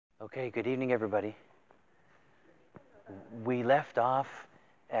Okay, good evening, everybody. We left off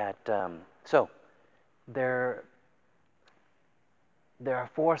at, so there, there are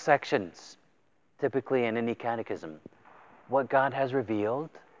four sections typically in any catechism. What God has revealed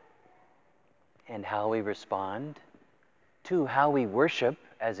and how we respond. 2, how we worship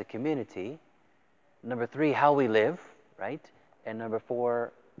as a community. Number 3, how we live, right? And number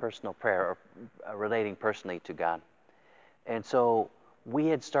 4, personal prayer, or relating personally to God. And so we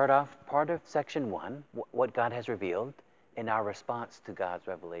had started off part of section 1, what God has revealed, and our response to God's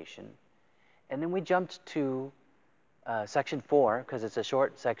revelation. And then we jumped to section 4, because it's a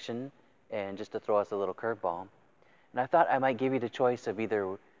short section, and just to throw us a little curveball. And I thought I might give you the choice of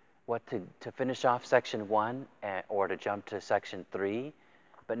either what to finish off section 1 or to jump to section 3.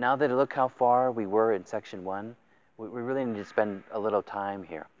 But now that I look how far we were in section 1, we really need to spend a little time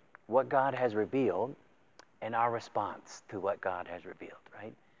here. What God has revealed and our response to what God has revealed,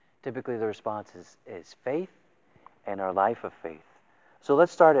 right? Typically the response is faith and our life of faith. So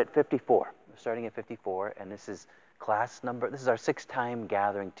let's start at 54. We're starting at 54, and this is class number, this is our 6th time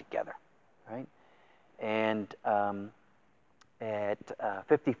gathering together, right? And at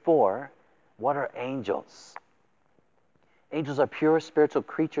 54, what are angels? Angels are pure spiritual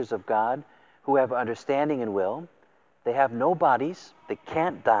creatures of God who have understanding and will. They have no bodies, they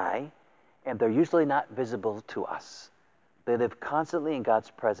can't die, and they're usually not visible to us. They live constantly in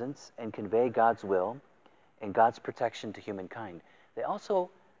God's presence and convey God's will and God's protection to humankind. They also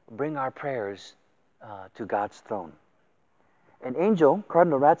bring our prayers to God's throne. An angel,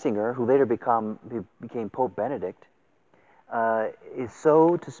 Cardinal Ratzinger, who later became Pope Benedict, is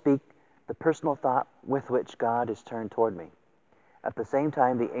so to speak the personal thought with which God is turned toward me. At the same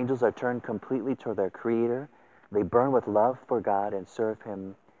time, the angels are turned completely toward their Creator. They burn with love for God and serve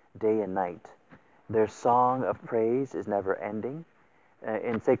Him day and night. Their song of praise is never ending.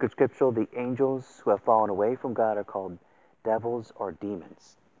 In sacred scripture, the angels who have fallen away from God are called devils or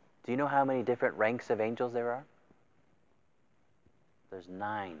demons. Do you know how many different ranks of angels there are? There's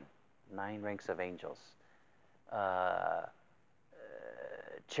 9 ranks of angels.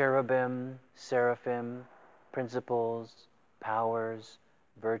 Cherubim, seraphim, principles, powers,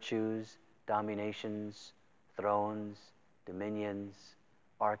 virtues, dominations, thrones, dominions,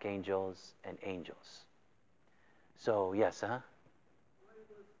 archangels, and angels. So, yes, huh? Why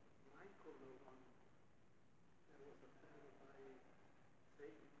was Michael the one that was offended by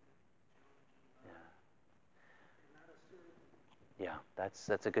Satan challenging God and not a servant? Yeah,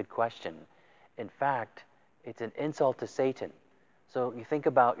 that's a good question. In fact, it's an insult to Satan. So you think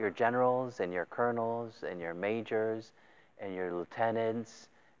about your generals and your colonels and your majors and your lieutenants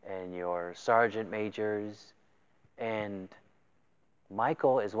and your sergeant majors, and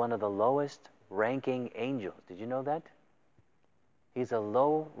Michael is one of the lowest ranking angels. Did you know that? He's a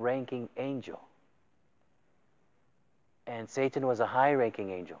low ranking angel. And Satan was a high ranking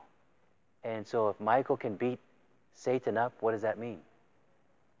angel. And so if Michael can beat Satan up, what does that mean?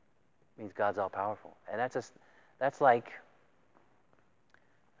 It means God's all powerful. And that's like,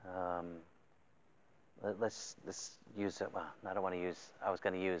 let's use it. Well, I don't want to use. I was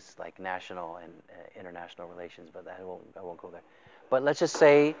going to use like national and international relations, but I won't go there. But let's just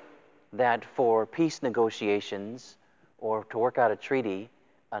say that for peace negotiations or to work out a treaty,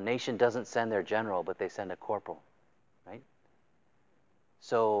 a nation doesn't send their general, but they send a corporal, right?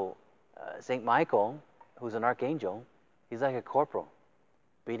 So Saint Michael, who's an archangel, he's like a corporal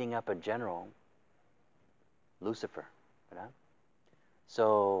beating up a general, Lucifer, you know?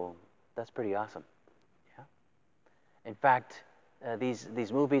 So that's pretty awesome. Yeah. In fact,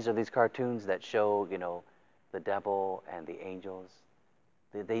 these movies or these cartoons that show, you know, the devil and the angels,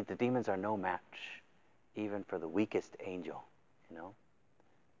 the demons are no match, even for the weakest angel, you know.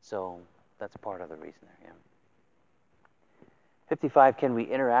 So that's part of the reason there. Yeah. 55. Can we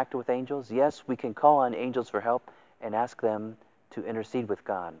interact with angels? Yes, we can call on angels for help and ask them to intercede with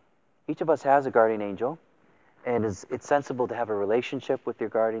God. Each of us has a guardian angel. And it's sensible to have a relationship with your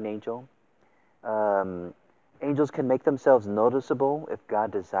guardian angel. Angels can make themselves noticeable if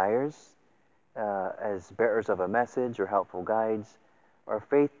God desires, as bearers of a message or helpful guides. Our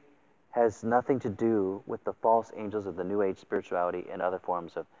faith has nothing to do with the false angels of the New Age spirituality and other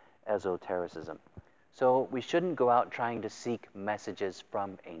forms of esotericism. So we shouldn't go out trying to seek messages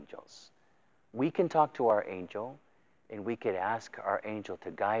from angels. We can talk to our angel, and we could ask our angel to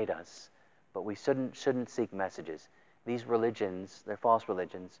guide us, but we shouldn't seek messages. These religions, they're false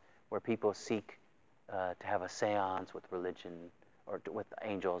religions, where people seek to have a seance with religion or with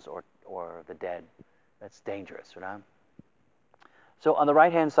angels or the dead. That's dangerous, right? So on the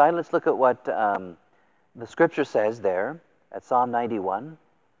right-hand side, let's look at what the scripture says there at Psalm 91.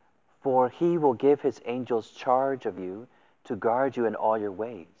 For he will give his angels charge of you to guard you in all your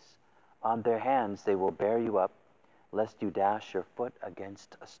ways. On their hands they will bear you up, lest you dash your foot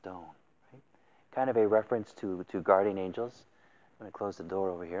against a stone. Right? Kind of a reference to guardian angels. I'm going to close the door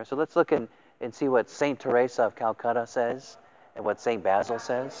over here. So let's look and see what St. Teresa of Calcutta says and what St. Basil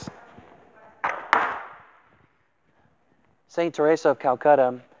says. St. Teresa of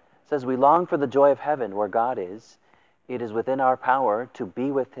Calcutta says, we long for the joy of heaven where God is. It is within our power to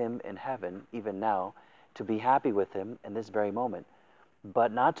be with him in heaven, even now, to be happy with him in this very moment.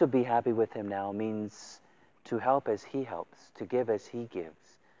 But not to be happy with him now means to help as he helps, to give as he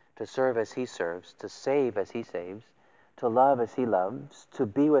gives, to serve as he serves, to save as he saves, to love as he loves, to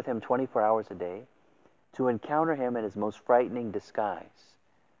be with him 24 hours a day, to encounter him in his most frightening disguise.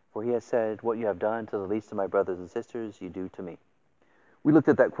 For he has said, what you have done to the least of my brothers and sisters, you do to me. We looked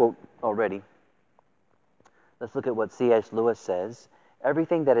at that quote already. Let's look at what C.S. Lewis says.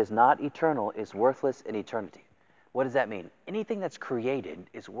 Everything that is not eternal is worthless in eternity. What does that mean? Anything that's created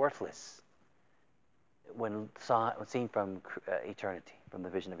is worthless when seen from eternity, from the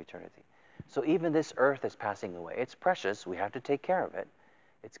vision of eternity. So even this earth is passing away. It's precious. We have to take care of it.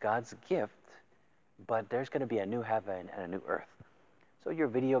 It's God's gift. But there's going to be a new heaven and a new earth. So your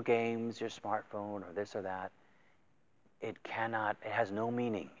video games, your smartphone, or this or that, it has no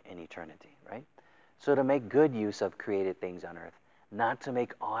meaning in eternity, right? So to make good use of created things on earth, not to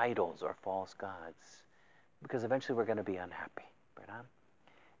make idols or false gods, because eventually we're going to be unhappy, right?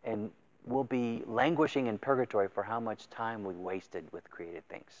 And we'll be languishing in purgatory for how much time we wasted with created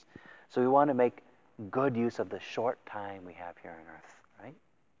things. So we want to make good use of the short time we have here on earth, right?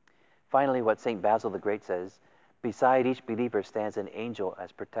 Finally, what St. Basil the Great says, beside each believer stands an angel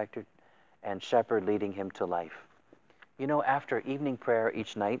as protector and shepherd leading him to life. You know, after evening prayer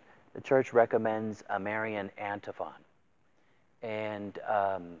each night, the church recommends a Marian antiphon. And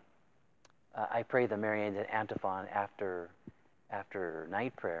I pray the Marian antiphon after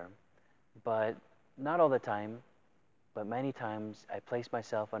night prayer, but not all the time, but many times I place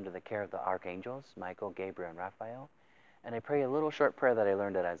myself under the care of the archangels, Michael, Gabriel, and Raphael, and I pray a little short prayer that I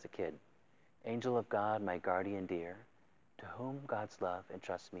learned it as a kid. Angel of God, my guardian dear, to whom God's love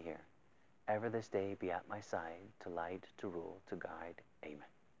entrusts me here, ever this day be at my side, to light, to rule, to guide. Amen.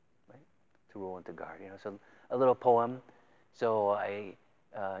 Right? To rule and to guard. You know, so a little poem. So I,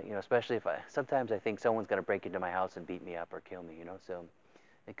 especially sometimes I think someone's going to break into my house and beat me up or kill me. You know, so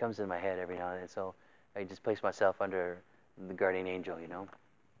it comes in my head every now and then. So I just place myself under the guardian angel. You know.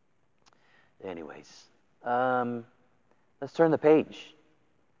 Anyways, let's turn the page.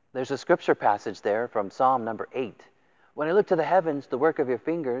 There's a scripture passage there from Psalm number 8. When I look to the heavens, the work of your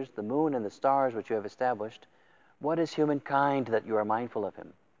fingers, the moon and the stars which you have established, what is humankind that you are mindful of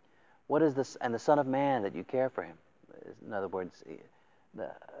him? What is this, and the Son of Man that you care for him? In other words,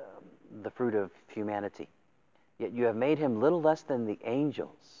 the fruit of humanity. Yet you have made him little less than the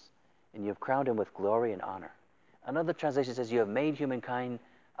angels, and you have crowned him with glory and honor. Another translation says you have made humankind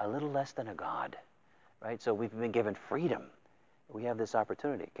a little less than a god. Right? So we've been given freedom. We have this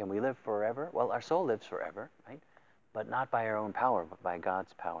opportunity. Can we live forever? Well, our soul lives forever, right? But not by our own power, but by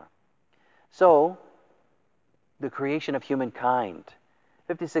God's power. So, the creation of humankind.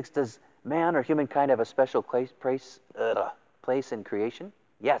 56, does man or humankind have a special place in creation?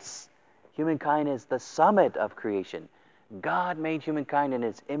 Yes. Humankind is the summit of creation. God made humankind in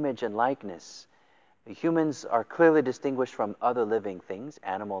his image and likeness. Humans are clearly distinguished from other living things,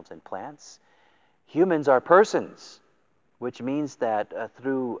 animals and plants. Humans are persons, which means that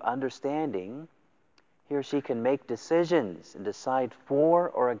through understanding, he or she can make decisions and decide for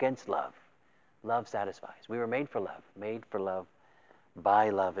or against love. Love satisfies. We were made for love by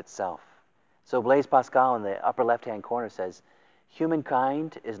love itself. So Blaise Pascal in the upper left-hand corner says,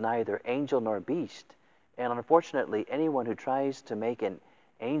 humankind is neither angel nor beast, and unfortunately, anyone who tries to make an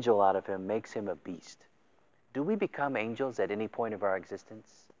angel out of him makes him a beast. Do we become angels at any point of our existence?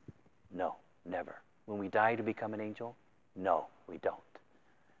 No, never. When we die to become an angel? No, we don't.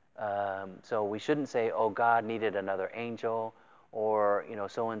 So we shouldn't say, oh, God needed another angel, or,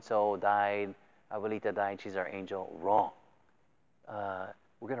 so-and-so died, Abuelita died, she's our angel. Wrong.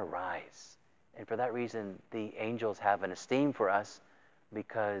 We're going to rise. And for that reason, the angels have an esteem for us,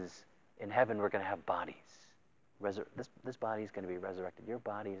 because in heaven we're going to have bodies. This body is going to be resurrected. Your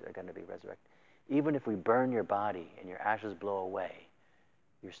bodies are going to be resurrected. Even if we burn your body and your ashes blow away,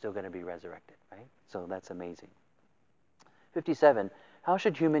 you're still going to be resurrected, right? So that's amazing. 57, how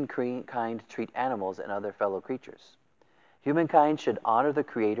should humankind treat animals and other fellow creatures? Humankind should honor the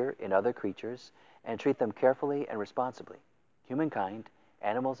Creator in other creatures and treat them carefully and responsibly. Humankind,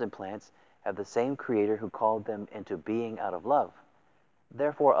 animals and plants, have the same Creator who called them into being out of love.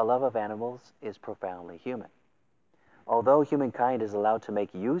 Therefore, a love of animals is profoundly human. Although humankind is allowed to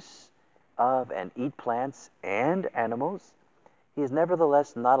make use of and eat plants and animals, he is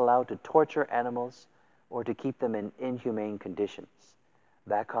nevertheless not allowed to torture animals or to keep them in inhumane conditions.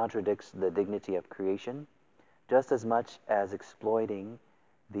 That contradicts the dignity of creation, just as much as exploiting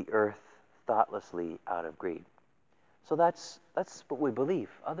the earth thoughtlessly out of greed. So that's what we believe.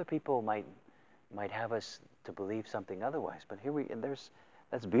 Other people might have us to believe something otherwise, but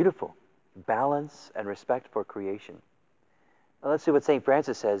that's beautiful. Balance and respect for creation. Now let's see what St.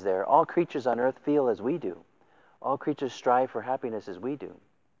 Francis says there. All creatures on earth feel as we do. All creatures strive for happiness as we do.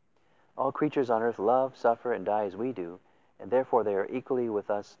 All creatures on earth love, suffer, and die as we do, and therefore they are equally with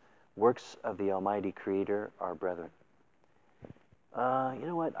us works of the Almighty Creator, our brethren. You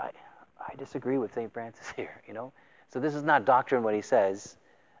know what? I disagree with St. Francis here, So this is not doctrine what he says.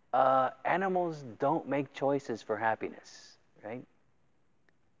 Animals don't make choices for happiness, right?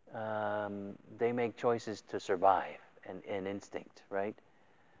 They make choices to survive and instinct, right?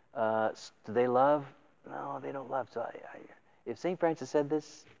 Do they love? No, they don't love. So if St. Francis said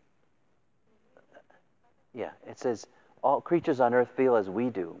this, yeah, it says, all creatures on earth feel as we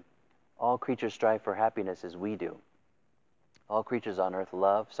do. All creatures strive for happiness as we do. All creatures on earth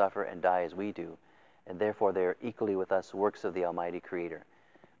love, suffer, and die as we do, and therefore they are equally with us works of the Almighty Creator.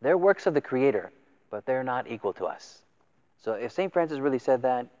 They're works of the Creator, but they're not equal to us. So if St. Francis really said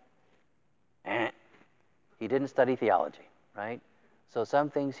that, he didn't study theology, right? So some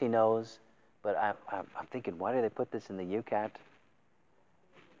things he knows, but I'm thinking, why do they put this in the YouCat?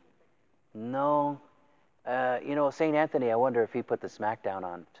 No. St. Anthony, I wonder if he put the smackdown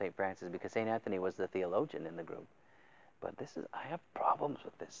on St. Francis, because St. Anthony was the theologian in the group. But I have problems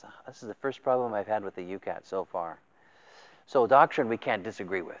with this. This is the first problem I've had with the YouCat so far. So doctrine we can't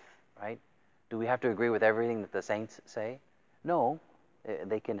disagree with, right? Do we have to agree with everything that the saints say? No.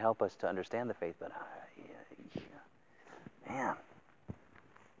 They can help us to understand the faith, but man,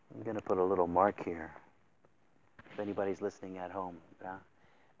 I'm going to put a little mark here if anybody's listening at home.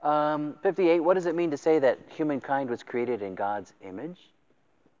 58, what does it mean to say that humankind was created in God's image?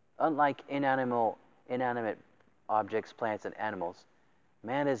 Unlike inanimate objects, plants, and animals,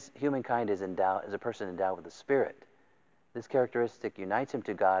 humankind is a person endowed with the Spirit. This characteristic unites him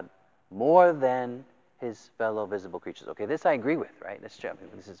to God more than his fellow visible creatures. Okay, this I agree with, right?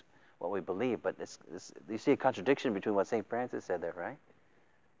 This is what we believe, but you see a contradiction between what St. Francis said there, right?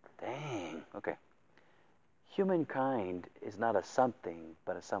 Dang, okay. Humankind is not a something,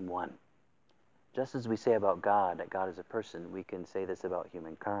 but a someone. Just as we say about God, that God is a person, we can say this about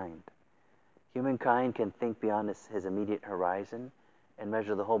humankind. Humankind can think beyond his immediate horizon and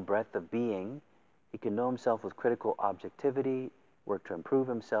measure the whole breadth of being. He can know himself with critical objectivity, work to improve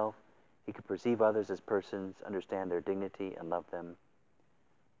himself. He can perceive others as persons, understand their dignity, and love them.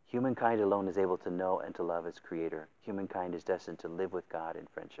 Humankind alone is able to know and to love its Creator. Humankind is destined to live with God in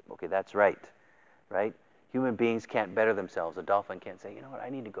friendship. Okay, that's right, right? Human beings can't better themselves. A dolphin can't say, you know what, I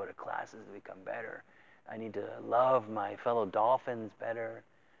need to go to classes to become better. I need to love my fellow dolphins better.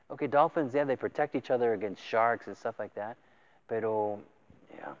 Okay, dolphins, yeah, they protect each other against sharks and stuff like that. Pero,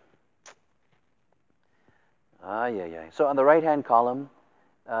 yeah. So on the right-hand column,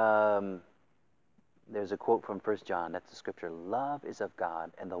 there's a quote from 1 John. That's the scripture. Love is of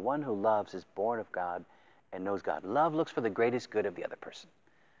God, and the one who loves is born of God and knows God. Love looks for the greatest good of the other person.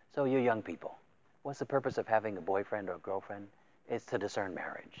 So you young people, what's the purpose of having a boyfriend or a girlfriend? It's to discern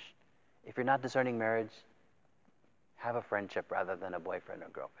marriage. If you're not discerning marriage, have a friendship rather than a boyfriend or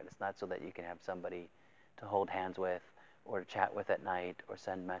girlfriend. It's not so that you can have somebody to hold hands with or to chat with at night or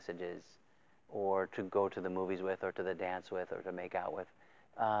send messages or to go to the movies with or to the dance with or to make out with.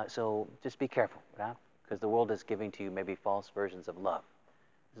 So just be careful, because the world is giving to you maybe false versions of love.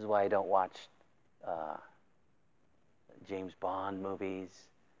 This is why I don't watch James Bond movies,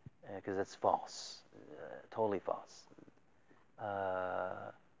 because it's false, totally false.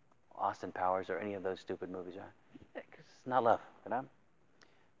 Austin Powers or any of those stupid movies, right? Because it's not love,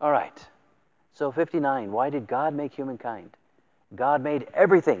 All right. So 59, why did God make humankind? God made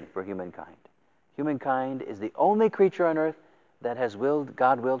everything for humankind. Humankind is the only creature on earth that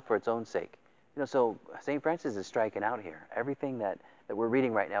God willed for its own sake. So St. Francis is striking out here. Everything that we're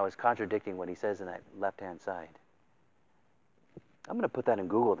reading right now is contradicting what he says in that left-hand side. I'm going to put that in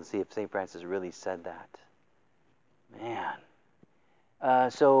Google to see if St. Francis really said that. Man.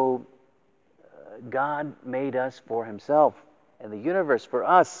 God made us for himself and the universe for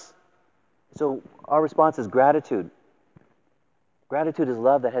us. So our response is gratitude. Gratitude is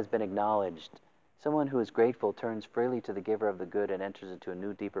love that has been acknowledged. Someone who is grateful turns freely to the giver of the good and enters into a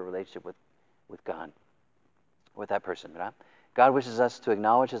new, deeper relationship with God, with that person. God wishes us to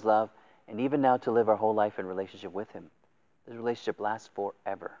acknowledge His love and even now to live our whole life in relationship with Him. This relationship lasts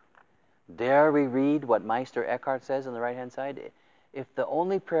forever. Dare we read what Meister Eckhart says on the right-hand side? If the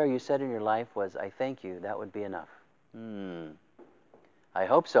only prayer you said in your life was, I thank you, that would be enough. I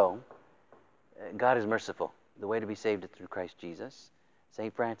hope so. God is merciful. The way to be saved is through Christ Jesus.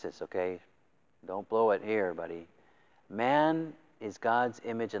 St. Francis, okay? Don't blow it here, buddy. Man is God's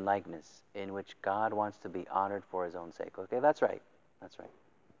image and likeness in which God wants to be honored for His own sake. Okay, that's right. That's right.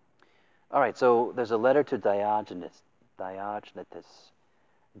 All right, so there's a letter to Diogenes.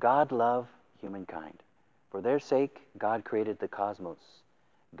 God loved humankind. For their sake, God created the cosmos.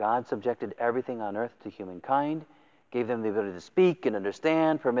 God subjected everything on earth to humankind, gave them the ability to speak and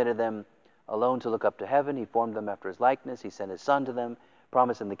understand, permitted them alone to look up to heaven. He formed them after His likeness. He sent His Son to them,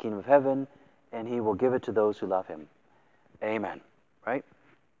 promised them the kingdom of heaven, and He will give it to those who love Him. Amen. Right?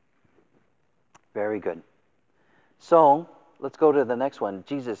 Very good. So, let's go to the next one.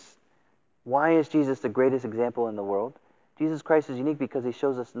 Jesus. Why is Jesus the greatest example in the world? Jesus Christ is unique because He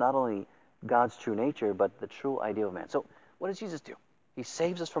shows us not only God's true nature, but the true ideal of man. So, what does Jesus do? He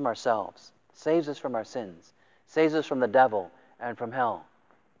saves us from ourselves, saves us from our sins, saves us from the devil and from hell.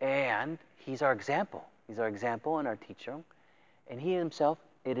 And He's our example. He's our example and our teacher. And He Himself,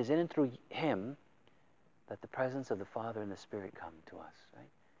 it is in and through Him that the presence of the Father and the Spirit come to us. Right?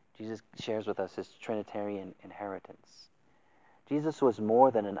 Jesus shares with us His Trinitarian inheritance. Jesus was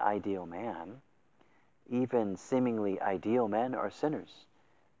more than an ideal man. Even seemingly ideal men are sinners.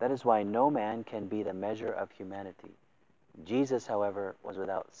 That is why no man can be the measure of humanity. Jesus, however, was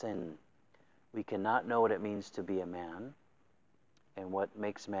without sin. We cannot know what it means to be a man and what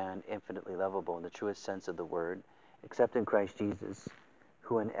makes man infinitely lovable in the truest sense of the word, except in Christ Jesus,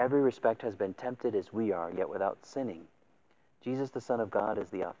 who in every respect has been tempted as we are, yet without sinning. Jesus, the Son of God, is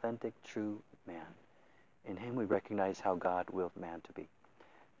the authentic, true man. In Him we recognize how God willed man to be.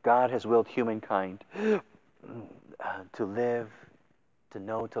 God has willed humankind to live, to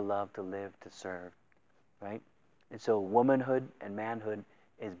know, to love, to live, to serve, right? And so womanhood and manhood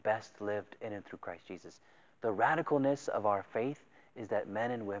is best lived in and through Christ Jesus. The radicalness of our faith is that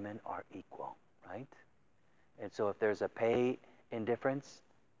men and women are equal, right? And so if there's a pay indifference,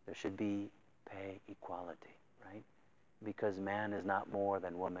 there should be pay equality, right? Because man is not more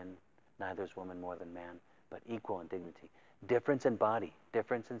than woman, neither is woman more than man, but equal in dignity. Difference in body,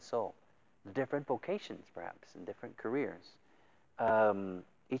 difference in soul, different vocations perhaps, and different careers.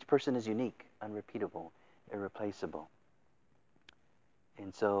 Each person is unique, unrepeatable, irreplaceable.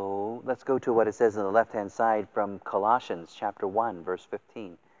 And so let's go to what it says on the left-hand side from Colossians chapter 1, verse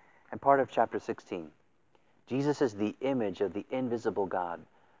 15, and part of chapter 16. Jesus is the image of the invisible God,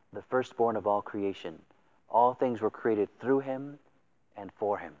 the firstborn of all creation. All things were created through Him and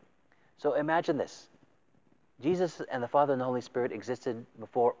for Him. So imagine this. Jesus and the Father and the Holy Spirit existed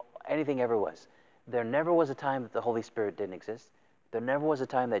before anything ever was. There never was a time that the Holy Spirit didn't exist. There never was a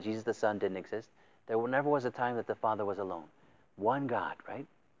time that Jesus the Son didn't exist. There never was a time that the Father was alone. One God, right?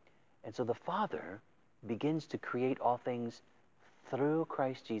 And so the Father begins to create all things through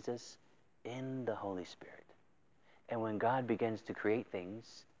Christ Jesus in the Holy Spirit. And when God begins to create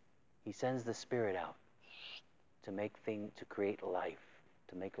things, He sends the Spirit out to create life,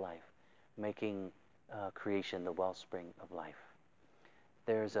 to make life, making creation the wellspring of life.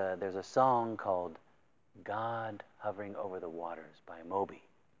 There's a song called God Hovering Over the Waters by Moby.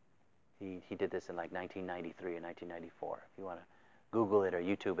 He did this in like 1993 and 1994. If you want to Google it or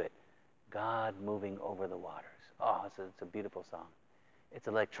YouTube it, God Moving Over the Waters. Oh, it's a beautiful song. It's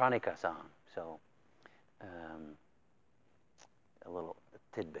an electronica song, so a little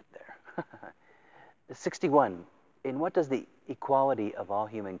tidbit there. 61. In what does the equality of all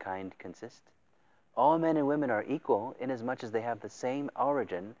humankind consist? All men and women are equal inasmuch as they have the same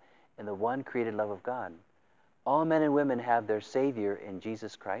origin in the one created love of God. All men and women have their Savior in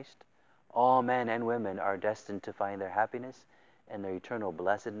Jesus Christ. All men and women are destined to find their happiness and their eternal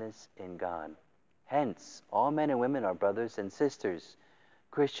blessedness in God. Hence, all men and women are brothers and sisters.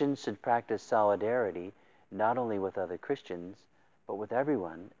 Christians should practice solidarity not only with other Christians, but with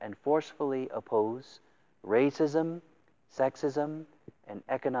everyone, and forcefully oppose racism, sexism, and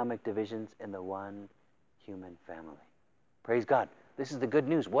economic divisions in the one human family. Praise God. This is the good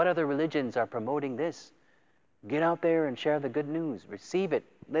news. What other religions are promoting this? Get out there and share the good news. Receive it.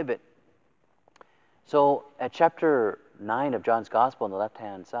 Live it. So at chapter 9 of John's Gospel on the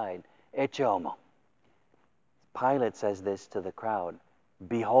left-hand side, Ecce homo. Pilate says this to the crowd.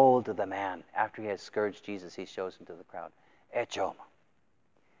 Behold the man. After he has scourged Jesus, he shows him to the crowd. Ecce homo.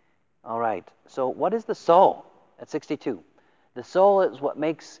 All right. So what is the soul? At 62. The soul is what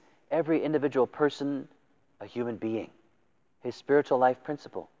makes every individual person a human being. his spiritual life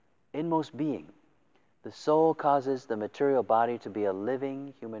principle, inmost being. The soul causes the material body to be a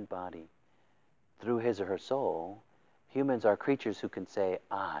living human body. Through his or her soul, humans are creatures who can say,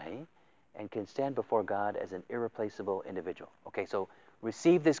 I, and can stand before God as an irreplaceable individual. Okay, so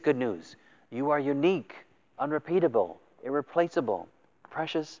receive this good news. You are unique, unrepeatable, irreplaceable,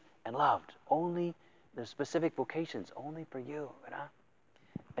 precious, and loved. Only the specific vocations, only for you.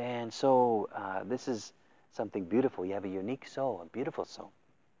 And so this is something beautiful. You have a unique soul, a beautiful soul.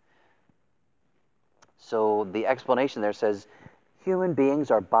 So the explanation there says, human beings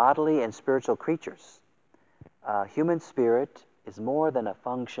are bodily and spiritual creatures. Human spirit is more than a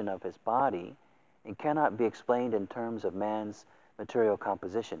function of his body and cannot be explained in terms of man's material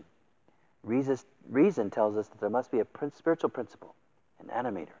composition. Reason tells us that there must be a spiritual principle, an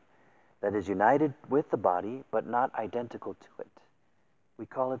animator, that is united with the body but not identical to it. We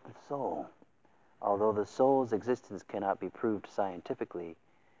call it the soul. Although the soul's existence cannot be proved scientifically,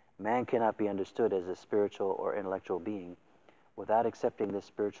 man cannot be understood as a spiritual or intellectual being without accepting this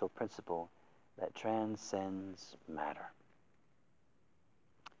spiritual principle that transcends matter.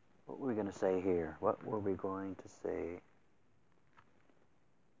 What were we going to say here? What were we going to say?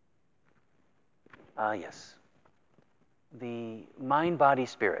 Yes. The mind, body,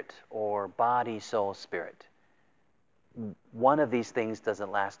 spirit, or body, soul, spirit. One of these things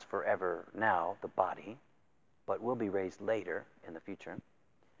doesn't last forever now, the body, but will be raised later in the future.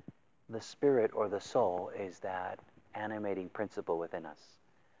 The spirit or the soul is that animating principle within us.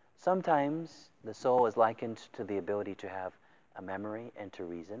 Sometimes the soul is likened to the ability to have a memory and to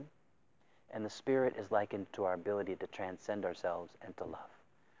reason, and the spirit is likened to our ability to transcend ourselves and to love.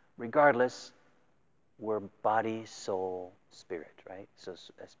 Regardless, we're body, soul, spirit, right? So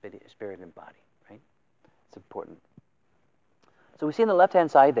spirit and body, right? It's important. So we see on the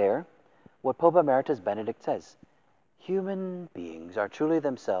left-hand side there what Pope Emeritus Benedict says. Human beings are truly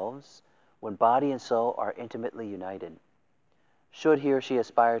themselves when body and soul are intimately united. Should he or she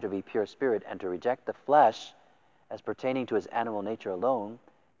aspire to be pure spirit and to reject the flesh as pertaining to his animal nature alone,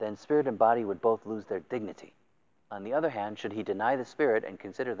 then spirit and body would both lose their dignity. On the other hand, should he deny the spirit and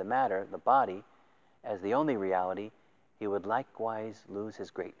consider the matter, the body, as the only reality, he would likewise lose his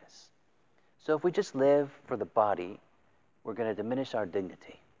greatness. So if we just live for the body, we're going to diminish our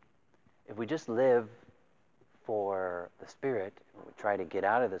dignity. If we just live for the spirit, we try to get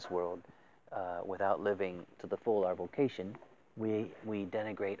out of this world without living to the full our vocation, we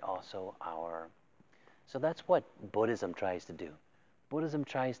denigrate also our... So that's what Buddhism tries to do. Buddhism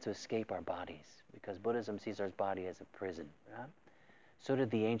tries to escape our bodies because Buddhism sees our body as a prison. Right? So did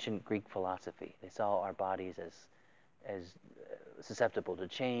the ancient Greek philosophy. They saw our bodies as susceptible to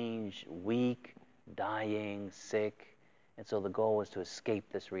change, weak, dying, sick. And so the goal was to escape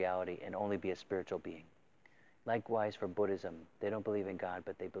this reality and only be a spiritual being. Likewise for Buddhism, they don't believe in God,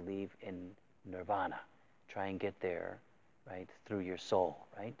 but they believe in nirvana. Try and get there, right, through your soul,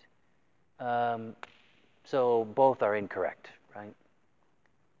 right? So both are incorrect, right?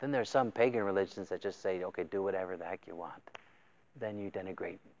 Then there's some pagan religions that just say, okay, do whatever the heck you want. Then you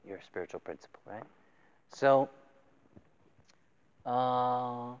denigrate your spiritual principle, right? So,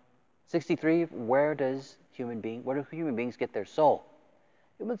 63, where do human beings get their soul?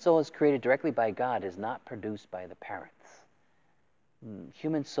 Human soul is created directly by God, is not produced by the parents.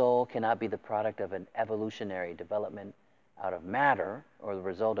 Human soul cannot be the product of an evolutionary development out of matter or the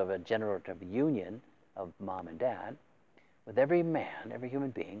result of a generative union of mom and dad. With every man, every human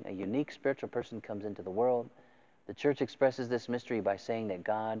being, a unique spiritual person comes into the world. The Church expresses this mystery by saying that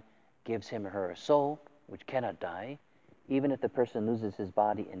God gives him or her a soul, which cannot die. Even if the person loses his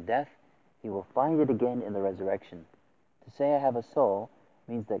body in death, he will find it again in the resurrection. To say I have a soul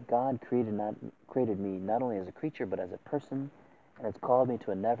means that God created me not only as a creature, but as a person, and has called me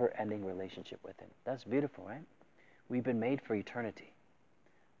to a never-ending relationship with him. That's beautiful, right? We've been made for eternity.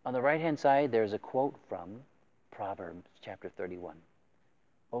 On the right-hand side, there's a quote from Proverbs chapter 31.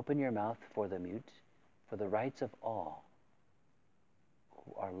 Open your mouth for the mute, for the rights of all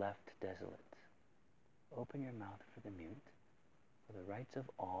who are left desolate. Open your mouth for the mute, for the rights of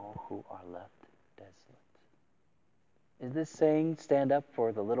all who are left desolate. Is this saying stand up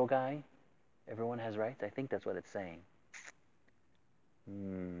for the little guy? Everyone has rights? I think that's what it's saying.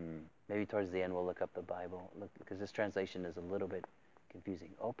 Maybe towards the end we'll look up the Bible, because this translation is a little bit confusing.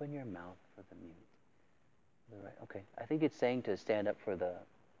 Open your mouth for the mute. Okay, I think it's saying to stand up for the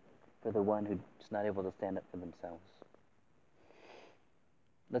one who's not able to stand up for themselves.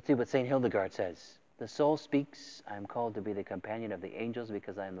 Let's see what St. Hildegard says. The soul speaks, I am called to be the companion of the angels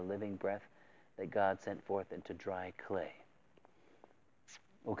because I am the living breath that God sent forth into dry clay.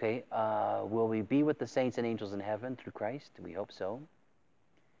 Okay, will we be with the saints and angels in heaven through Christ? We hope so.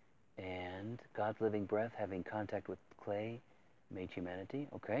 And God's living breath, having contact with clay, made humanity.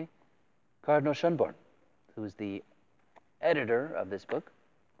 Okay. Cardinal Schönborn, who is the editor of this book.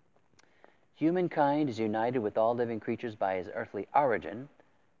 Humankind is united with all living creatures by his earthly origin,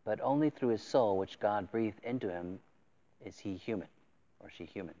 but only through his soul, which God breathed into him, is he human, or she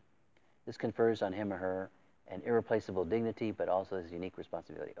human. This confers on him or her an irreplaceable dignity, but also his unique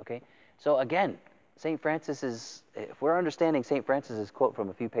responsibility. Okay? So again, St. Francis is, if we're understanding St. Francis's quote from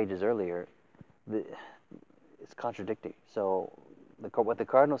a few pages earlier, it's contradictory. So what the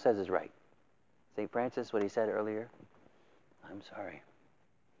Cardinal says is right. St. Francis, what he said earlier, I'm sorry.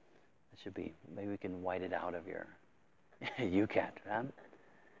 It should be, maybe we can white it out of your YouCat.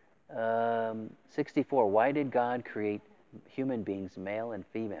 Huh? 64, why did God create human beings, male and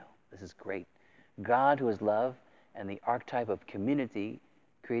female? This is great. God, who is love and the archetype of community,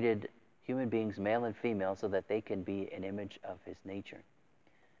 created human beings, male and female, so that they can be an image of his nature.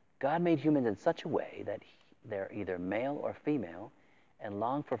 God made humans in such a way that they're either male or female and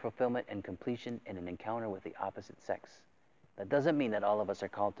long for fulfillment and completion in an encounter with the opposite sex. That doesn't mean that all of us are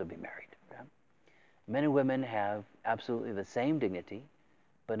called to be married. Right? Men and women have absolutely the same dignity,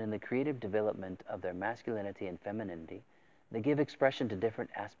 but in the creative development of their masculinity and femininity, they give expression to different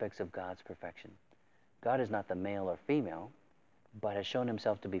aspects of God's perfection. God is not the male or female, but has shown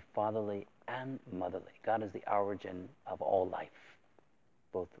himself to be fatherly and motherly. God is the origin of all life,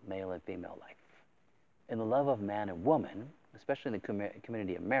 both male and female life. In the love of man and woman, especially in the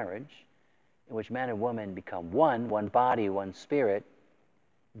community of marriage, in which man and woman become one body, one spirit,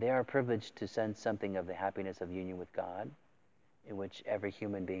 they are privileged to sense something of the happiness of union with God, in which every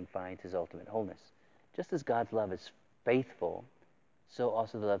human being finds his ultimate wholeness. Just as God's love is faithful, so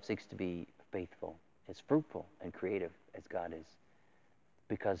also the love seeks to be faithful, is fruitful and creative as God is,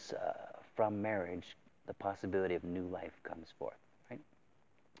 because from marriage, the possibility of new life comes forth. Right?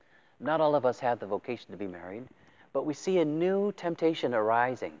 Not all of us have the vocation to be married, but we see a new temptation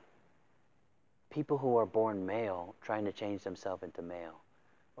arising. People who are born male trying to change themselves into male,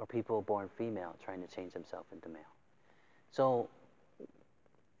 or people born female trying to change themselves into male. So,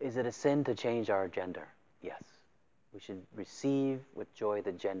 is it a sin to change our gender? Yes. We should receive with joy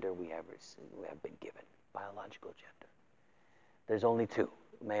the gender we have been given, biological gender. There's only two,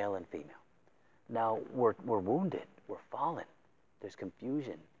 male and female. Now, we're wounded, we're fallen. There's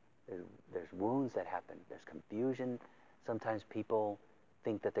confusion. There's wounds that happen. There's confusion. Sometimes people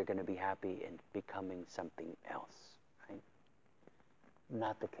think that they're going to be happy in becoming something else, right?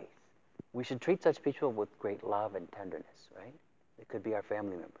 Not the case. We should treat such people with great love and tenderness, right? They could be our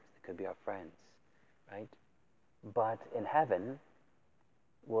family members. They could be our friends, right? But in heaven,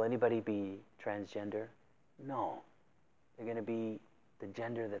 will anybody be transgender? No. They're going to be the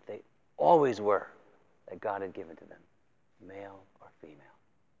gender that they always were, that God had given to them, male or female,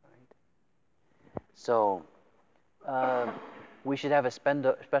 right? So, we should have a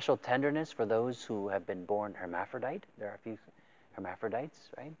special tenderness for those who have been born hermaphrodite. There are a few hermaphrodites,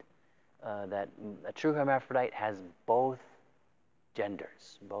 right? That a true hermaphrodite has both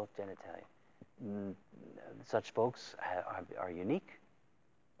genders, both genitalia. Such folks are unique,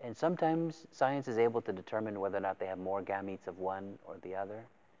 and sometimes science is able to determine whether or not they have more gametes of one or the other.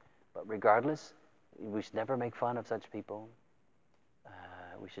 But regardless, we should never make fun of such people.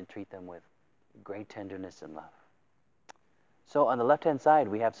 We should treat them with great tenderness and love. So on the left-hand side,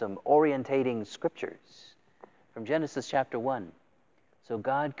 we have some orientating scriptures from Genesis chapter 1. So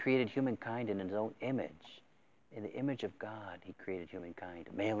God created humankind in his own image. In the image of God, he created humankind.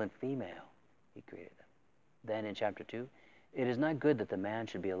 Male and female, he created them. Then in chapter 2, it is not good that the man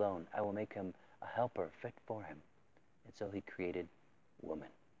should be alone. I will make him a helper fit for him. And so he created woman.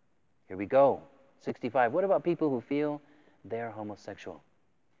 Here we go. 65. What about people who feel they are homosexual?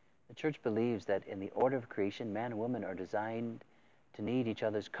 The church believes that in the order of creation, man and woman are designed to need each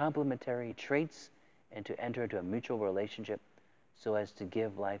other's complementary traits and to enter into a mutual relationship so as to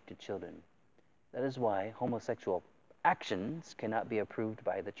give life to children. That is why homosexual actions cannot be approved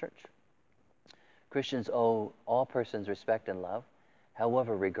by the church. Christians owe all persons respect and love,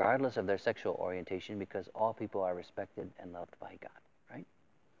 however, regardless of their sexual orientation, because all people are respected and loved by God, right?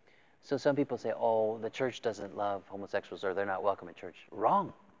 So some people say, oh, the church doesn't love homosexuals or they're not welcome in church.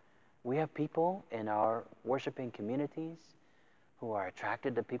 Wrong. We have people in our worshiping communities who are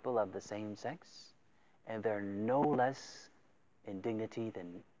attracted to people of the same sex, and they're no less in dignity than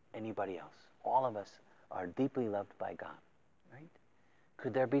anybody else. All of us are deeply loved by God, right?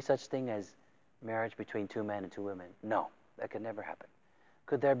 Could there be such thing as marriage between two men and two women? No, that could never happen.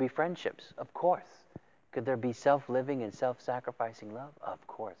 Could there be friendships? Of course. Could there be self-living and self-sacrificing love? Of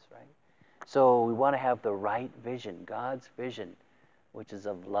course, right? So we want to have the right vision, God's vision, which is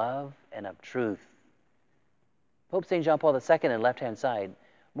of love and of truth. Pope St. John Paul II on the left-hand side,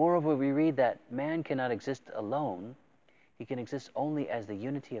 moreover, we read that man cannot exist alone. He can exist only as the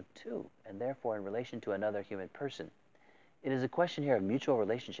unity of two, and therefore in relation to another human person. It is a question here of mutual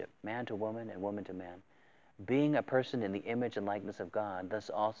relationship, man to woman and woman to man. Being a person in the image and likeness of God thus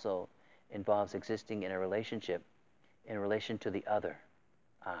also involves existing in a relationship in relation to the other,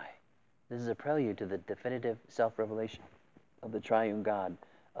 I. This is a prelude to the definitive self-revelation of the triune God,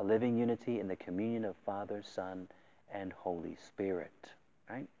 a living unity in the communion of Father, Son, and Holy Spirit.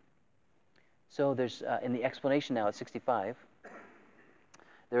 Right? So there's, in the explanation now at 65,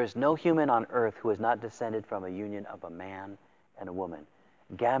 there is no human on earth who is not descended from a union of a man and a woman.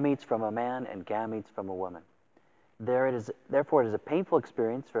 Gametes from a man and gametes from a woman. Therefore, it is a painful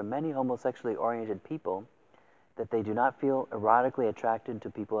experience for many homosexually oriented people that they do not feel erotically attracted to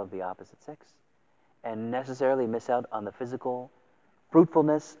people of the opposite sex and necessarily miss out on the physical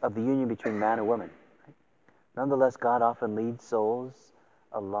fruitfulness of the union between man and woman. Right? Nonetheless, God often leads souls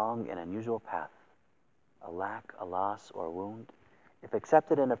along an unusual path. A lack, a loss, or a wound. If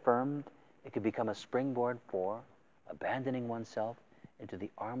accepted and affirmed, it could become a springboard for abandoning oneself into the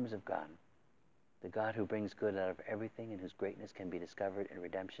arms of God, the God who brings good out of everything and whose greatness can be discovered in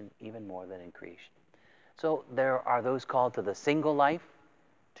redemption even more than in creation. So there are those called to the single life,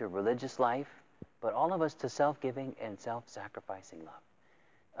 to religious life, but all of us to self-giving and self-sacrificing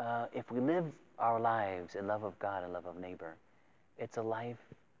love. If we live our lives in love of God and love of neighbor, it's a life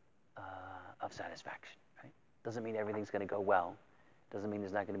of satisfaction. Right? Doesn't mean everything's going to go well. Doesn't mean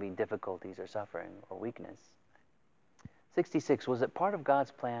there's not going to be difficulties or suffering or weakness. 66, was it part of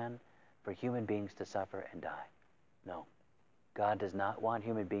God's plan for human beings to suffer and die? No. God does not want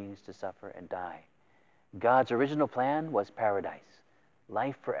human beings to suffer and die. God's original plan was paradise,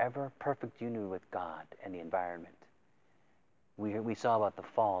 life forever, perfect union with God and the environment. We saw about the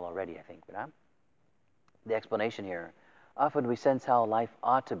fall already, I think, but the explanation here. Often we sense how life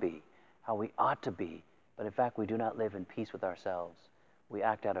ought to be, how we ought to be, but in fact we do not live in peace with ourselves. We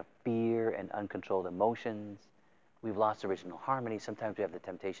act out of fear and uncontrolled emotions. We've lost original harmony. Sometimes we have the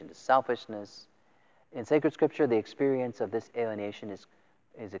temptation to selfishness. In sacred scripture, the experience of this alienation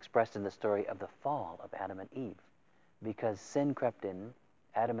is expressed in the story of the fall of Adam and Eve. Because sin crept in,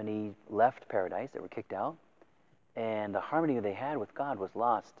 Adam and Eve left paradise, they were kicked out, and the harmony they had with God was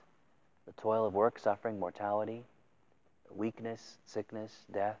lost. The toil of work, suffering, mortality, weakness, sickness,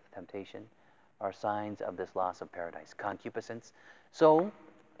 death, temptation are signs of this loss of paradise. Concupiscence. So,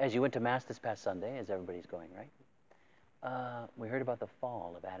 as you went to Mass this past Sunday, as everybody's going, right? We heard about the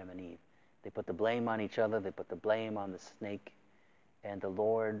fall of Adam and Eve. They put the blame on each other. They put the blame on the snake. And the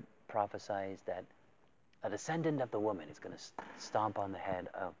Lord prophesies that a descendant of the woman is going to stomp on the head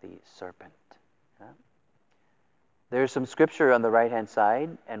of the serpent. Yeah? There's some scripture on the right-hand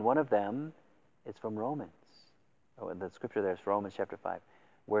side, and one of them is from Romans. Oh, the scripture there is Romans chapter 5.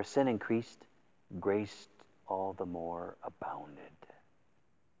 Where sin increased, grace all the more abounded.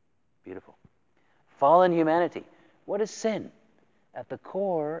 Beautiful. Fallen humanity. What is sin? At the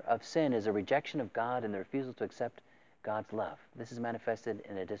core of sin is a rejection of God and the refusal to accept God's love. This is manifested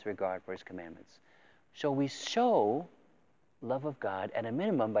in a disregard for his commandments. So we show love of God at a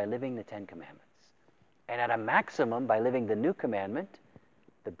minimum by living the 10 Commandments. And at a maximum by living the new commandment,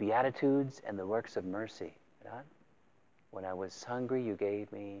 the Beatitudes and the works of mercy. Right? When I was hungry, you gave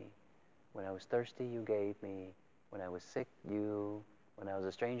me. When I was thirsty, you gave me. When I was sick, you. When I was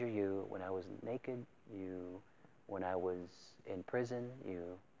a stranger, you. When I was naked, you. When I was in prison, you.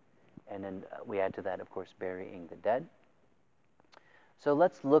 And then we add to that, of course, burying the dead. So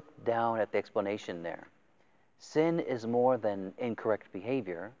let's look down at the explanation there. Sin is more than incorrect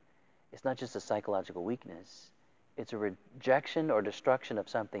behavior. It's not just a psychological weakness. It's a rejection or destruction of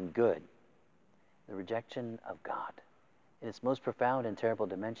something good. The rejection of God. In its most profound and terrible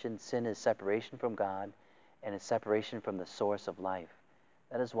dimension, sin is separation from God and is separation from the source of life.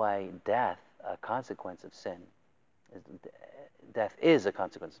 That is why death, a consequence of sin, death is a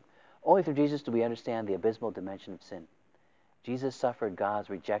consequence. Only through Jesus do we understand the abysmal dimension of sin. Jesus suffered God's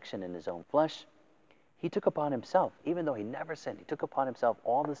rejection in his own flesh. He took upon himself, even though he never sinned, he took upon himself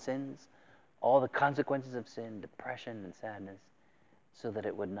all the sins, all the consequences of sin, depression and sadness, so that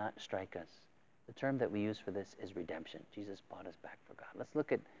it would not strike us. The term that we use for this is redemption. Jesus bought us back for God. Let's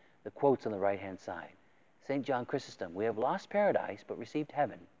look at the quotes on the right-hand side. St. John Chrysostom, we have lost paradise but received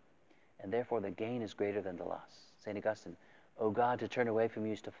heaven, and therefore the gain is greater than the loss. St. Augustine, O God, to turn away from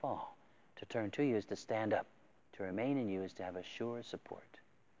you is to fall. To turn to you is to stand up. To remain in you is to have a sure support.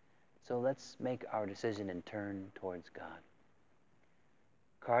 So let's make our decision and turn towards God.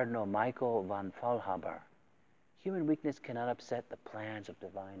 Cardinal Michael von Faulhaber: human weakness cannot upset the plans of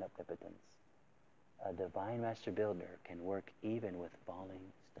divine omnipotence. A divine master builder can work even with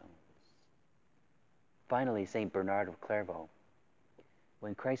falling stones. Finally, St. Bernard of Clairvaux: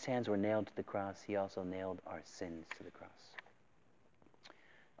 when Christ's hands were nailed to the cross, he also nailed our sins to the cross.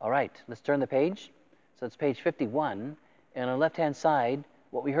 All right, let's turn the page. So it's page 51, and on the left-hand side,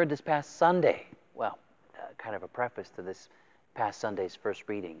 what we heard this past Sunday. Well, kind of a preface to this past Sunday's first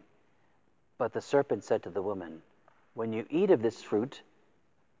reading. But the serpent said to the woman, when you eat of this fruit,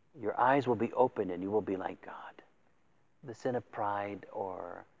 your eyes will be opened and you will be like God. The sin of pride,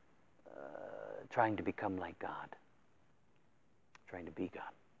 or trying to become like God. Trying to be God.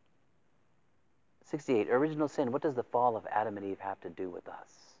 68, original sin. What does the fall of Adam and Eve have to do with us?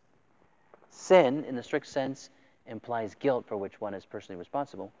 Sin, in the strict sense, implies guilt for which one is personally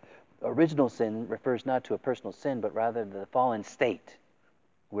responsible. Original sin refers not to a personal sin, but rather to the fallen state.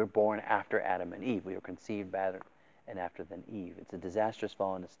 We're born after Adam and Eve. We were conceived by Adam and after than Eve. It's a disastrous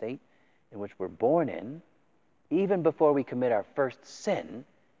fallen state in which we're born in. Even before we commit our first sin,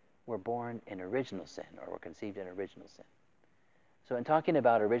 we're born in original sin, or we're conceived in original sin. So in talking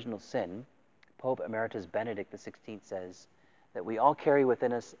about original sin, Pope Emeritus Benedict XVI says that we all carry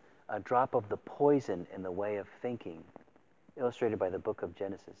within us a drop of the poison in the way of thinking, illustrated by the book of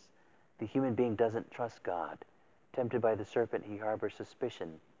Genesis. The human being doesn't trust God. Tempted by the serpent, he harbors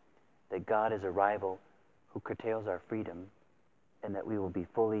suspicion that God is a rival who curtails our freedom, and that we will be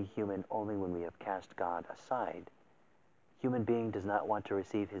fully human only when we have cast God aside. Human being does not want to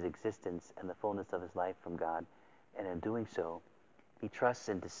receive his existence and the fullness of his life from God, and in doing so, he trusts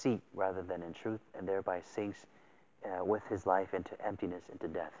in deceit rather than in truth, and thereby sinks with his life into emptiness, into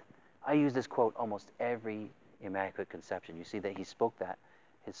death. I use this quote almost every Immaculate Conception. You see that he spoke that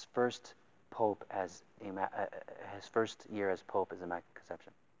his first year as Pope is Immaculate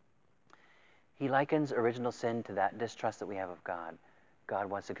Conception. He likens original sin to that distrust that we have of God. God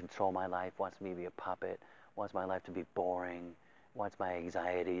wants to control my life, wants me to be a puppet, wants my life to be boring, wants my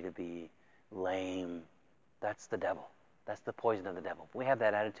anxiety to be lame. That's the devil. That's the poison of the devil. If we have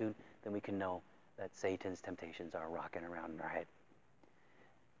that attitude, then we can know that Satan's temptations are rocking around in our head.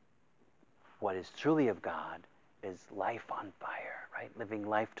 What is truly of God is life on fire, right? Living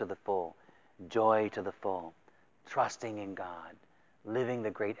life to the full, joy to the full, trusting in God, living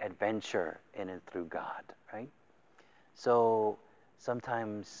the great adventure in and through God, right? So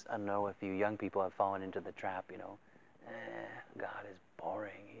sometimes, I don't know if you young people have fallen into the trap, God is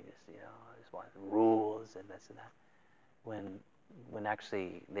boring. He just wants rules and this and that. When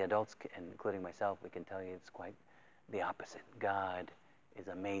actually the adults, including myself, we can tell you it's quite the opposite. God is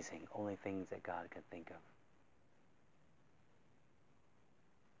amazing. Only things that God can think of.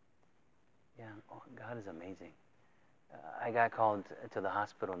 Yeah, God is amazing. I got called to the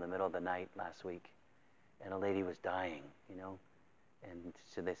hospital in the middle of the night last week, and a lady was dying, and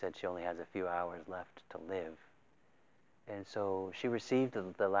so they said she only has a few hours left to live. And so she received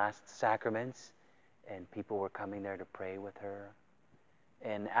the last sacraments, and people were coming there to pray with her.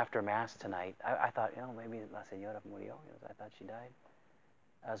 And after Mass tonight, I thought, maybe La Señora murió. I thought she died.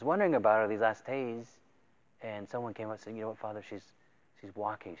 I was wondering about her these last days, and someone came up and said, you know what, Father, she's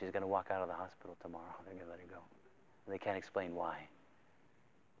walking. She's going to walk out of the hospital tomorrow. They're going to let her go. And they can't explain why.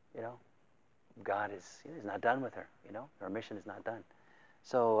 God is not done with her. Her mission is not done.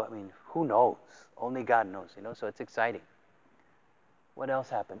 So, who knows? Only God knows, so it's exciting. What else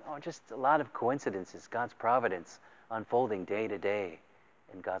happened? Oh, just a lot of coincidences. God's providence unfolding day to day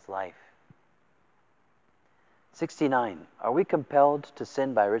in God's life. 69. Are we compelled to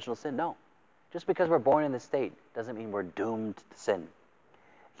sin by original sin? No. Just because we're born in this state doesn't mean we're doomed to sin.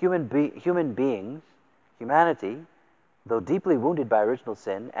 Humanity, though deeply wounded by original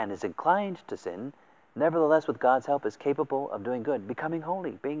sin and is inclined to sin, nevertheless, with God's help, is capable of doing good, becoming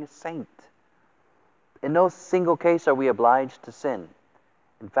holy, being a saint. In no single case are we obliged to sin.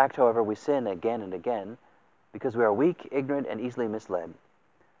 In fact, however, we sin again and again because we are weak, ignorant, and easily misled.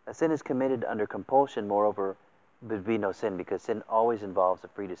 A sin is committed under compulsion, moreover, would be no sin, because sin always involves a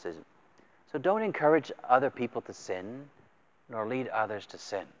free decision. So don't encourage other people to sin, nor lead others to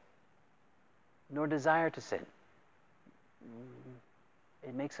sin, nor desire to sin.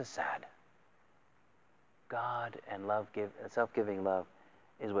 It makes us sad. God and self-giving love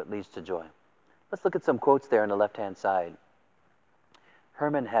is what leads to joy. Let's look at some quotes there on the left-hand side.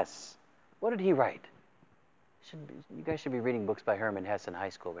 Hermann Hesse. What did he write? You guys should be reading books by Hermann Hesse in high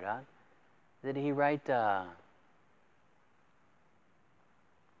school, but did he write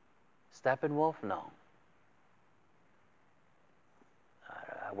Steppenwolf? No.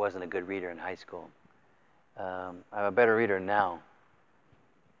 I wasn't a good reader in high school. I'm a better reader now.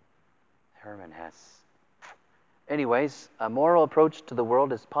 Herman Hesse. Anyways, a moral approach to the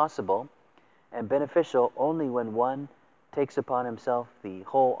world is possible and beneficial only when one takes upon himself the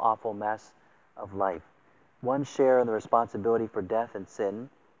whole awful mess of life. One share in the responsibility for death and sin,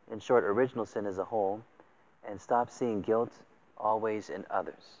 in short, original sin as a whole, and stop seeing guilt always in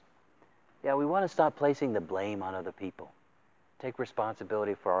others. Yeah, we want to stop placing the blame on other people. Take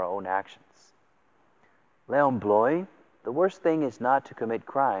responsibility for our own actions. Leon Bloy, the worst thing is not to commit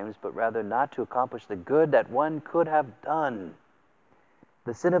crimes, but rather not to accomplish the good that one could have done.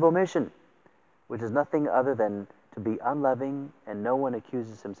 The sin of omission, which is nothing other than to be unloving, and no one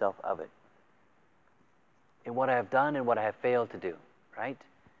accuses himself of it. In what I have done and what I have failed to do, right?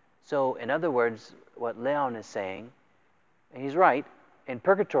 So, in other words, what Leon is saying, and he's right, in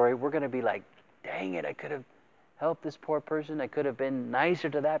purgatory, we're going to be like, dang it, I could have helped this poor person. I could have been nicer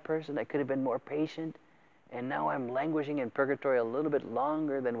to that person. I could have been more patient. And now I'm languishing in purgatory a little bit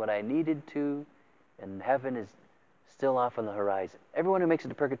longer than what I needed to. And heaven is still off on the horizon. Everyone who makes it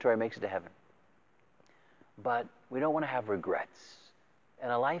to purgatory makes it to heaven. But we don't want to have regrets.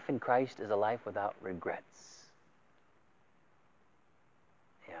 And a life in Christ is a life without regrets.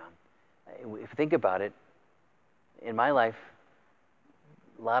 Yeah. If you think about it, in my life,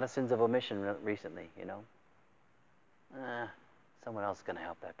 a lot of sins of omission recently, you know. Someone else is going to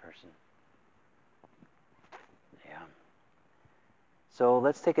help that person. Yeah. So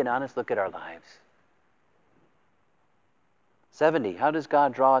let's take an honest look at our lives. 70. How does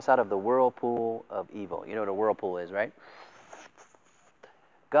God draw us out of the whirlpool of evil? You know what a whirlpool is, right?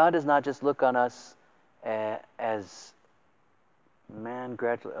 God does not just look on us as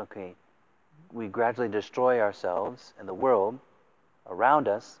we gradually destroy ourselves and the world around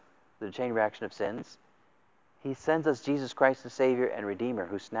us through the chain reaction of sins. He sends us Jesus Christ, the Savior and Redeemer,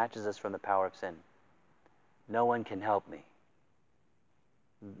 who snatches us from the power of sin. No one can help me.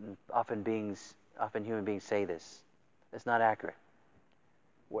 Often human beings say this. It's not accurate.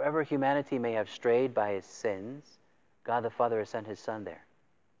 Wherever humanity may have strayed by his sins, God the Father has sent his Son there.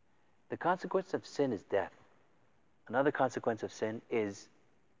 The consequence of sin is death. Another consequence of sin is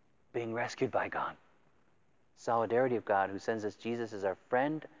being rescued by God. Solidarity of God, who sends us Jesus as our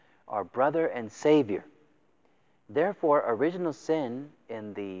friend, our brother, and Savior. Therefore, original sin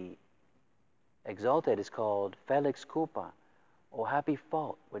in the Exalted is called Felix Culpa, O happy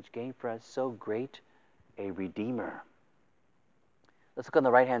fault, which gained for us so great a Redeemer. Let's look on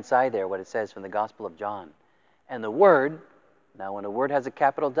the right-hand side there, what it says from the Gospel of John. And the Word, now when a word has a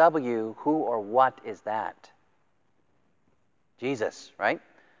capital W, who or what is that? Jesus, right?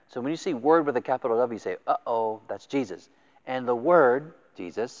 So when you see Word with a capital W, you say, uh-oh, that's Jesus. And the Word,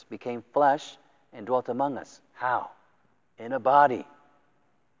 Jesus, became flesh and dwelt among us. How? In a body.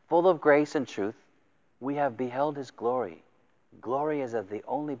 Full of grace and truth, we have beheld his glory. Glory as of the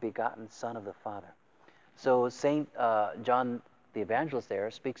only begotten Son of the Father. So St. John the Evangelist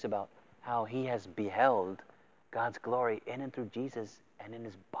there speaks about how he has beheld God's glory in and through Jesus and in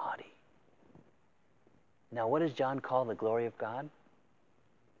his body. Now what does John call the glory of God?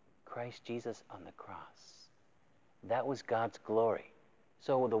 Christ Jesus on the cross. That was God's glory.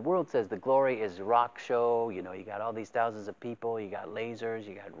 So the world says the glory is rock show, you know, you got all these thousands of people, you got lasers,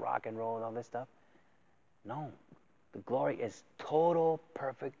 you got rock and roll and all this stuff. No, the glory is total,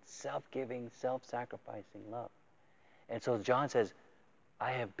 perfect, self-giving, self-sacrificing love. And so John says,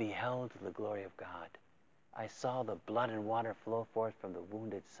 I have beheld the glory of God. I saw the blood and water flow forth from the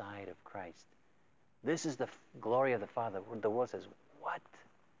wounded side of Christ. This is the glory of the Father. The world says, what?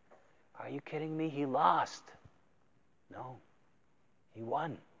 Are you kidding me? He lost. No. He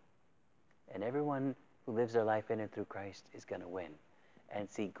won. And everyone who lives their life in and through Christ is going to win and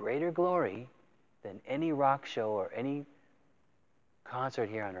see greater glory than any rock show or any concert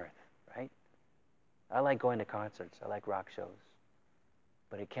here on earth, right? I like going to concerts. I like rock shows.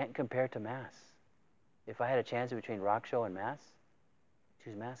 But it can't compare to Mass. If I had a chance between rock show and Mass, I'd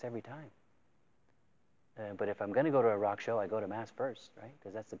choose Mass every time. But if I'm going to go to a rock show, I go to Mass first, right?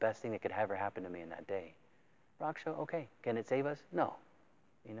 Because that's the best thing that could ever happen to me in that day. Rock show, okay. Can it save us? No.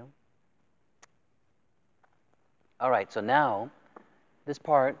 You know? All right, so now this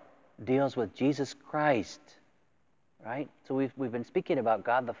part deals with Jesus Christ, right? So we've been speaking about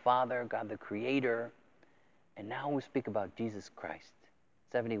God the Father, God the Creator, and now we speak about Jesus Christ.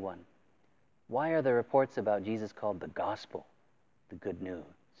 71. Why are the reports about Jesus called the gospel, the good news?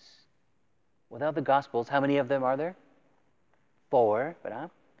 Without the Gospels, how many of them are there? 4,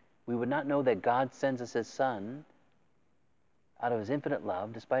 we would not know that God sends us his Son out of his infinite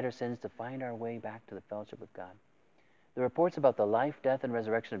love, despite our sins, to find our way back to the fellowship with God. The reports about the life, death, and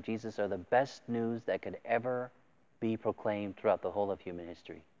resurrection of Jesus are the best news that could ever be proclaimed throughout the whole of human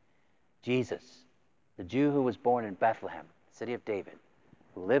history. Jesus, the Jew who was born in Bethlehem, city of David,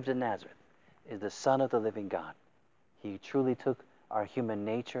 who lived in Nazareth, is the Son of the living God. He truly took our human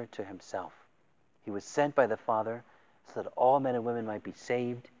nature to himself. He was sent by the Father so that all men and women might be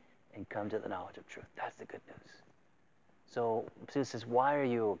saved and come to the knowledge of truth. That's the good news. So, Sue says, why are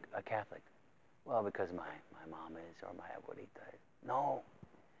you a Catholic? Well, because my mom is, or my abuelita is. No,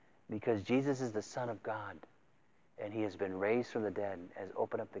 because Jesus is the Son of God, and he has been raised from the dead, has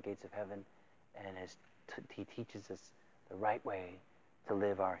opened up the gates of heaven, and he teaches us the right way to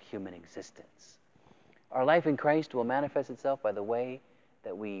live our human existence. Our life in Christ will manifest itself by the way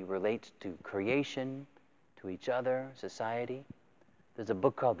that we relate to creation, to each other, society. There's a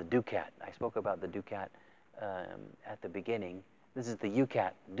book called the YouCat. I spoke about the YouCat at the beginning. This is the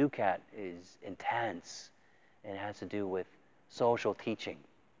YouCat. YouCat is intense, and it has to do with social teaching,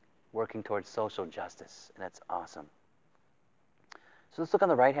 working towards social justice, and that's awesome. So let's look on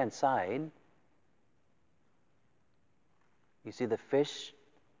the right-hand side. You see the fish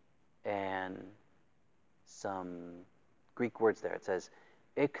and some Greek words there. It says,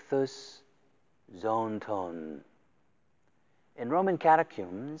 ichthus zonton. In Roman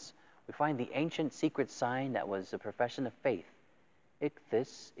catacombs, we find the ancient secret sign that was a profession of faith.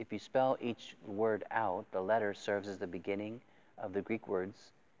 Ichthus, if you spell each word out, the letter serves as the beginning of the Greek words,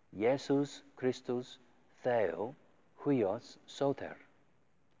 Jesus Christus Theo Huios Soter.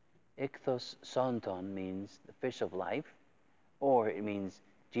 Ichthus zonton means the fish of life, or it means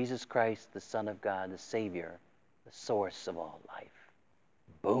Jesus Christ, the Son of God, the Savior, the source of all life.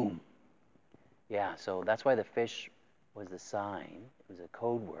 Boom. Yeah, so that's why the fish was the sign. It was a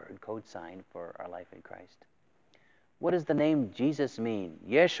code word, code sign for our life in Christ. What does the name Jesus mean?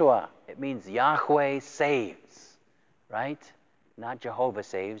 Yeshua. It means Yahweh saves, right? Not Jehovah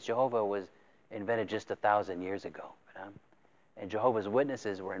saves. Jehovah was invented just 1,000 years ago. And Jehovah's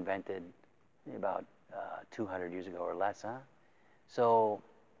Witnesses were invented about 200 years ago or less, huh? So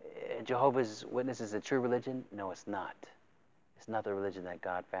Jehovah's Witnesses is a true religion? No, it's not. It's not the religion that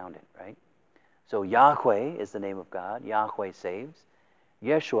God founded, right? So Yahweh is the name of God. Yahweh saves.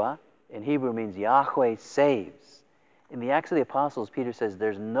 Yeshua in Hebrew means Yahweh saves. In the Acts of the Apostles, Peter says,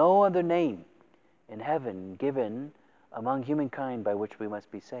 there's no other name in heaven given among humankind by which we must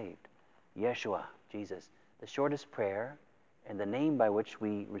be saved. Yeshua, Jesus, the shortest prayer and the name by which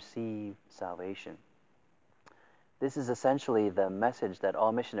we receive salvation. This is essentially the message that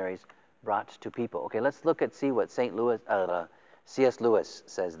all missionaries brought to people. Okay, let's look at see what C.S. Lewis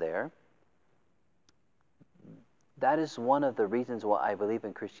says there. That is one of the reasons why I believe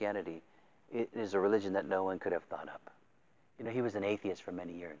in Christianity. It is a religion that no one could have thought up. You know, he was an atheist for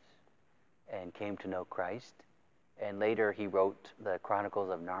many years and came to know Christ. And later he wrote the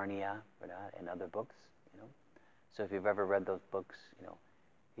Chronicles of Narnia and other books, you know. So if you've ever read those books, you know,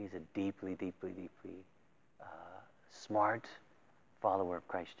 he's a deeply, deeply, deeply smart follower of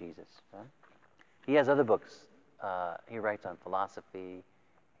Christ Jesus. Huh? He has other books. He writes on philosophy.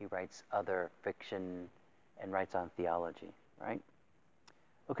 He writes other fiction and writes on theology, right?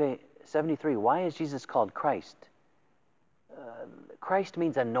 Okay, 73. Why is Jesus called Christ? Christ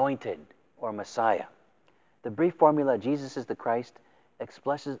means anointed or Messiah. The brief formula, Jesus is the Christ,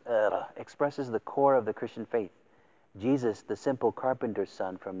 expresses the core of the Christian faith. Jesus, the simple carpenter's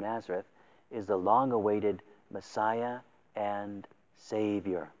son from Nazareth, is the long-awaited Messiah and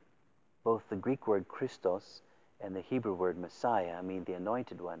Savior. Both the Greek word Christos and the Hebrew word Messiah mean the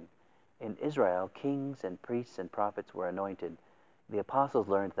anointed one. In Israel, kings and priests and prophets were anointed. The apostles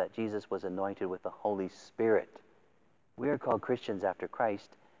learned that Jesus was anointed with the Holy Spirit. We are called Christians after Christ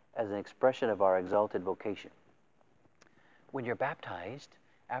as an expression of our exalted vocation. When you're baptized,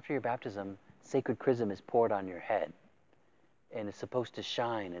 after your baptism, sacred chrism is poured on your head, and it's supposed to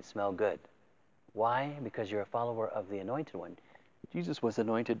shine and smell good. Why? Because you're a follower of the Anointed One. Jesus was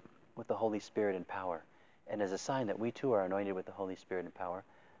anointed with the Holy Spirit and power, and as a sign that we too are anointed with the Holy Spirit and power,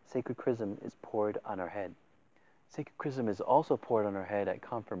 sacred chrism is poured on our head. Sacred chrism is also poured on our head at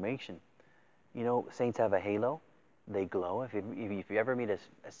confirmation. You know, saints have a halo. They glow. If you ever meet a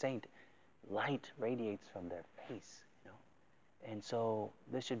saint, light radiates from their face, you know. And so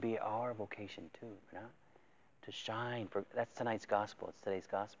this should be our vocation too, you know, to shine. That's tonight's gospel. It's today's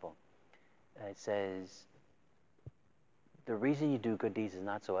gospel. It says, the reason you do good deeds is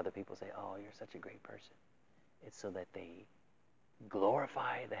not so other people say, oh, you're such a great person. It's so that they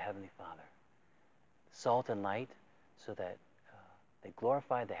glorify the Heavenly Father. Salt and light, so that they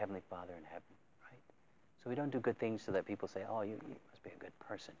glorify the Heavenly Father in heaven, right? So we don't do good things so that people say, oh, you must be a good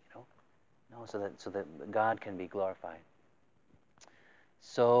person, you know. No, so that God can be glorified.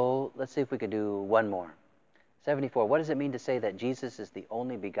 So let's see if we can do one more. 74. What does it mean to say that Jesus is the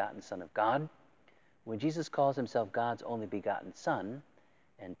only begotten Son of God? When Jesus calls himself God's only begotten Son,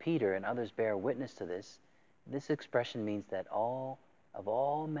 and Peter and others bear witness to this, this expression means that of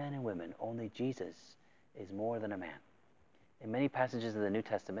all men and women, only Jesus is more than a man. In many passages of the New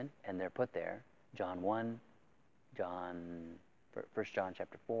Testament, and they're put there, John 1, 1 John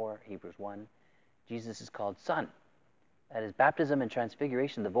chapter 4, Hebrews 1, Jesus is called Son. At his baptism and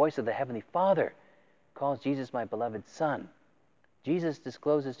transfiguration, the voice of the Heavenly Father calls Jesus my beloved Son. Jesus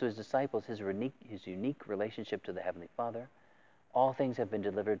discloses to his disciples his unique relationship to the Heavenly Father. All things have been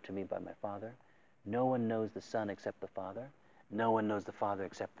delivered to me by my Father. No one knows the Son except the Father. No one knows the Father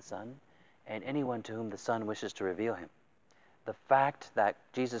except the Son, and anyone to whom the Son wishes to reveal him. The fact that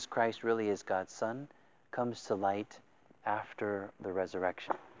Jesus Christ really is God's Son comes to light after the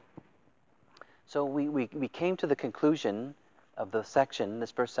resurrection. So we came to the conclusion of the section,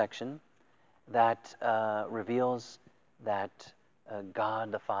 this first section, that reveals that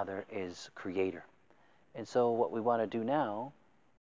God the Father is creator. And so what we want to do now